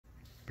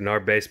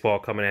Bernard Baseball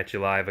coming at you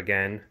live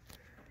again.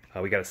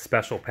 We got a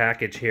special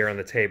package here on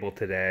the table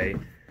today.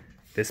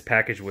 This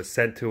package was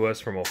sent to us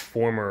from a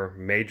former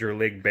Major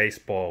League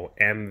Baseball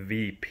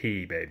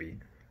MVP, baby.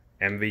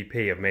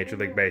 MVP of Major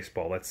League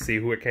Baseball. Let's see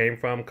who it came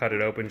from. Cut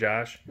it open,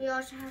 Josh. We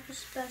also have a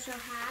special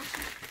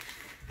hat.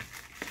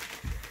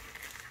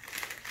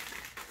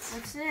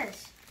 What's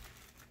this?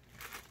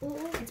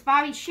 Ooh. It's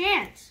Bobby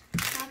Shantz.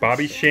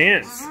 Bobby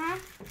Shantz.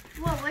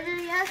 What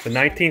did he have? The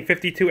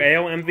 1952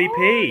 AL MVP.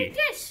 Oh, look at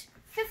this.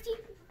 50.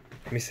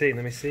 Let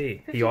me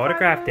see. He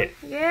autographed it.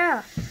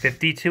 Yeah.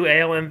 52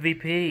 AL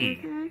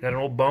MVP. Got an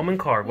old Bowman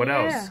card. What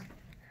else?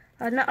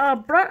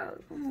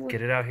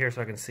 Get it out here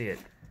so I can see it.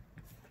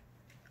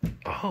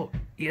 Oh,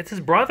 yeah, it's his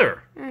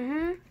brother.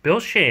 Bill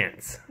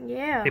Shantz.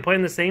 Yeah. They play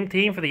in the same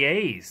team for the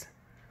A's.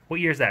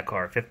 What year's that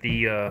card?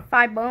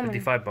 55 Bowman.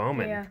 55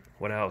 Bowman. Yeah.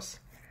 What else?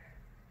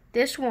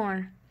 This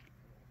one.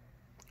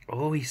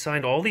 Oh, he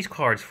signed all these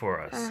cards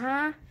for us.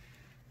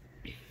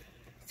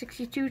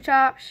 62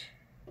 tops.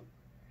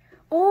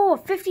 Oh,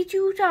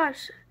 52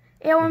 tops.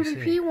 AL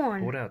MVP one.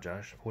 Pull it out,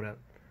 Josh. Pull it out.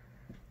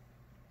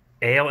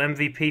 AL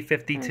MVP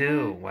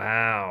 52.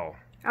 Wow.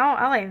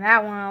 I like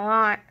that one a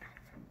lot.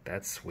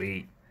 That's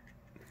sweet.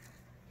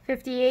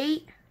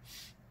 58.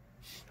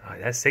 Oh,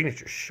 that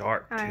signature's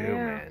sharp too,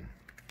 man.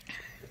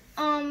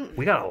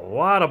 We got a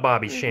lot of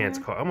Bobby Shantz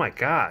cards. Oh my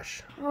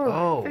gosh.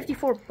 Oh,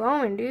 54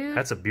 Bowman, dude.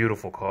 That's a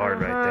beautiful card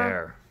right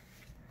there.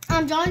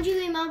 Don't you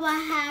remember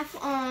I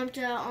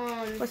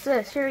have What's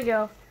this? Here we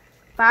go.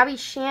 Bobby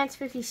Shantz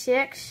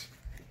 56.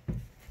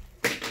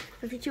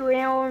 52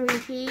 AL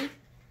MVP.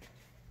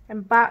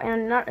 And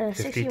 52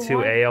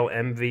 61. AL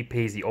MVP.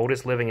 He's the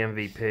oldest living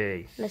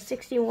MVP. And the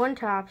 61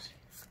 tops.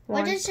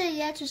 What does it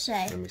yet to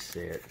say? Let me see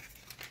it.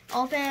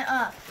 Open it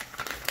up.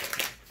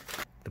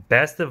 The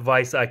best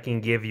advice I can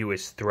give you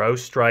is throw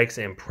strikes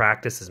and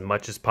practice as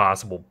much as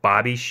possible.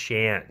 Bobby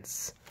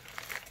Shantz.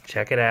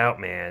 Check it out,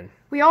 man.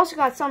 We also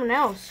got something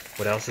else.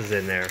 What else is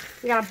in there?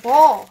 We got a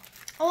ball.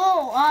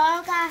 Oh,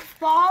 I got a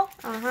ball.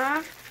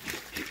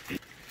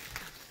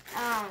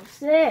 What's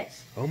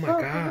this? Oh my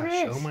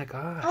gosh. Oh my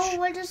gosh. Oh,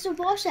 what does the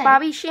ball say?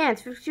 Bobby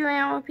Shantz, 52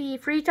 MVP,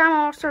 three-time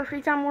All-Star,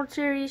 three-time World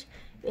Series,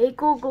 8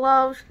 Gold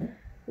Gloves,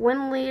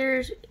 win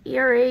leaders,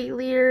 ERA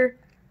leader,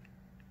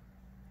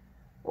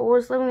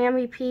 always living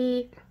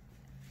MVP.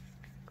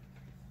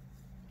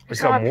 There's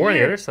got more on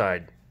the other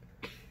side.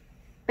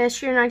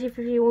 Best year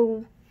 1950,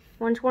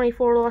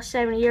 124, lost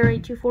 7, ERA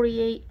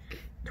 248,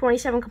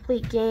 27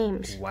 complete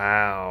games.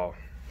 Wow.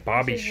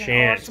 Bobby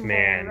Shantz, awesome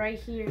man. Right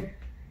here.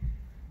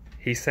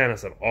 He sent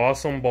us an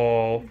awesome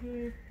ball.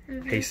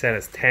 He sent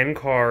us 10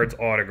 cards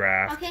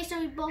autographed. Okay, so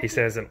we both. He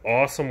sent us an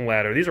awesome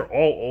letter. These are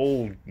all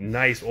old,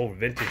 nice, old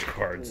vintage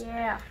cards.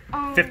 Yeah.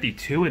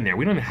 52 in there.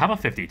 We don't even have a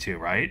 52,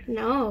 right?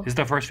 No. This is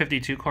the first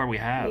 52 card we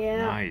have. Yeah.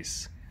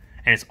 Nice.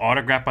 And it's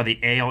autographed by the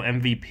AL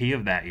MVP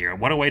of that year.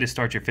 What a way to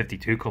start your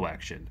 52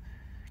 collection.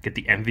 Get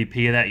the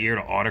MVP of that year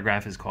to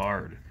autograph his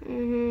card.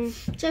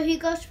 So he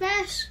goes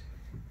first.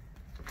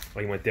 Oh,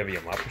 you want to divvy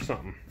them up or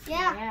something?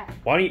 Yeah.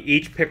 Why don't you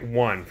each pick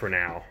one for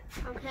now?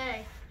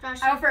 Okay.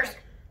 Josh, I'll go first.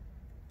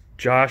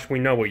 Josh, we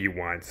know what you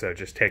want, so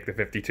just take the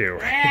 52.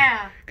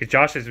 Yeah. Because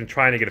Josh has been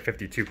trying to get a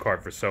 52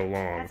 card for so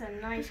long. That's a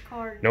nice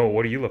card. Noah,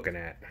 what are you looking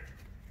at?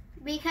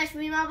 Because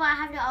remember I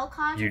have the old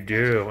card. You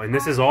do, and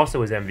this is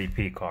also his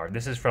MVP card.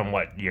 This is from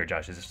what year,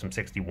 Josh? Is this from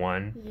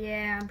 61?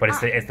 Yeah. But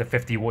it's the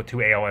 52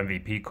 AL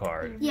MVP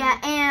card. Yeah,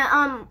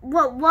 and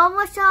what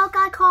was the old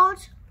guy called?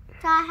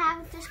 Do I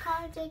have this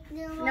card?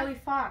 Nelly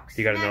Fox.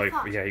 You got a Nelly,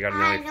 yeah, you got a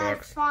Nelly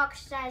Fox.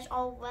 Fox that is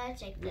all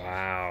red like this.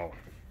 Wow.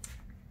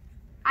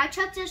 I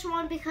took this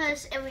one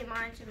because it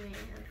reminds me.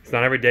 It's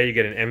not every day you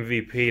get an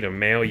MVP to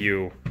mail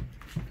you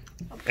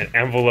an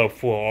envelope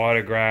full of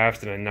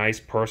autographs and a nice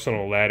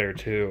personal letter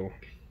too.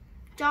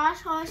 Josh,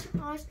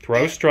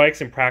 Throw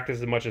strikes and practice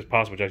as much as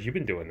possible. Josh, you've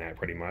been doing that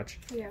pretty much.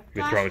 Yeah. You've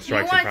been throwing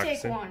strikes you and want to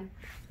take practicing. one?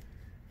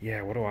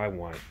 Yeah, what do I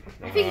want?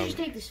 I think you should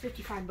take this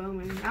 55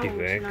 Bowman. That You one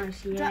think?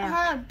 looks nice.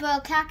 Yeah.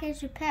 But Cat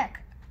you pick.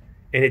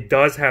 And it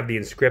does have the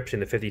inscription,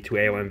 the 52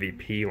 AL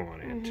MVP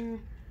on it.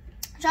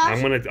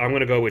 Josh, I'm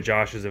gonna go with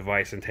Josh's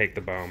advice and take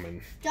the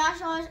Bowman.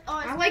 Josh always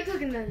I like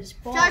looking at this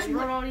ball. Josh, It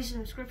wrote all these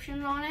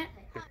inscriptions on it.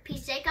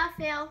 Please take our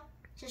Phil,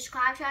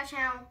 subscribe to our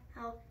channel,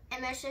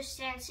 and Mr.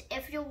 Shantz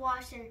if you're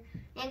watching.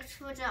 Thanks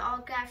for the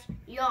autographs.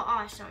 You're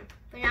awesome.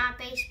 Bernard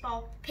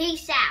Baseball.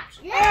 Peace out.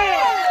 Yeah!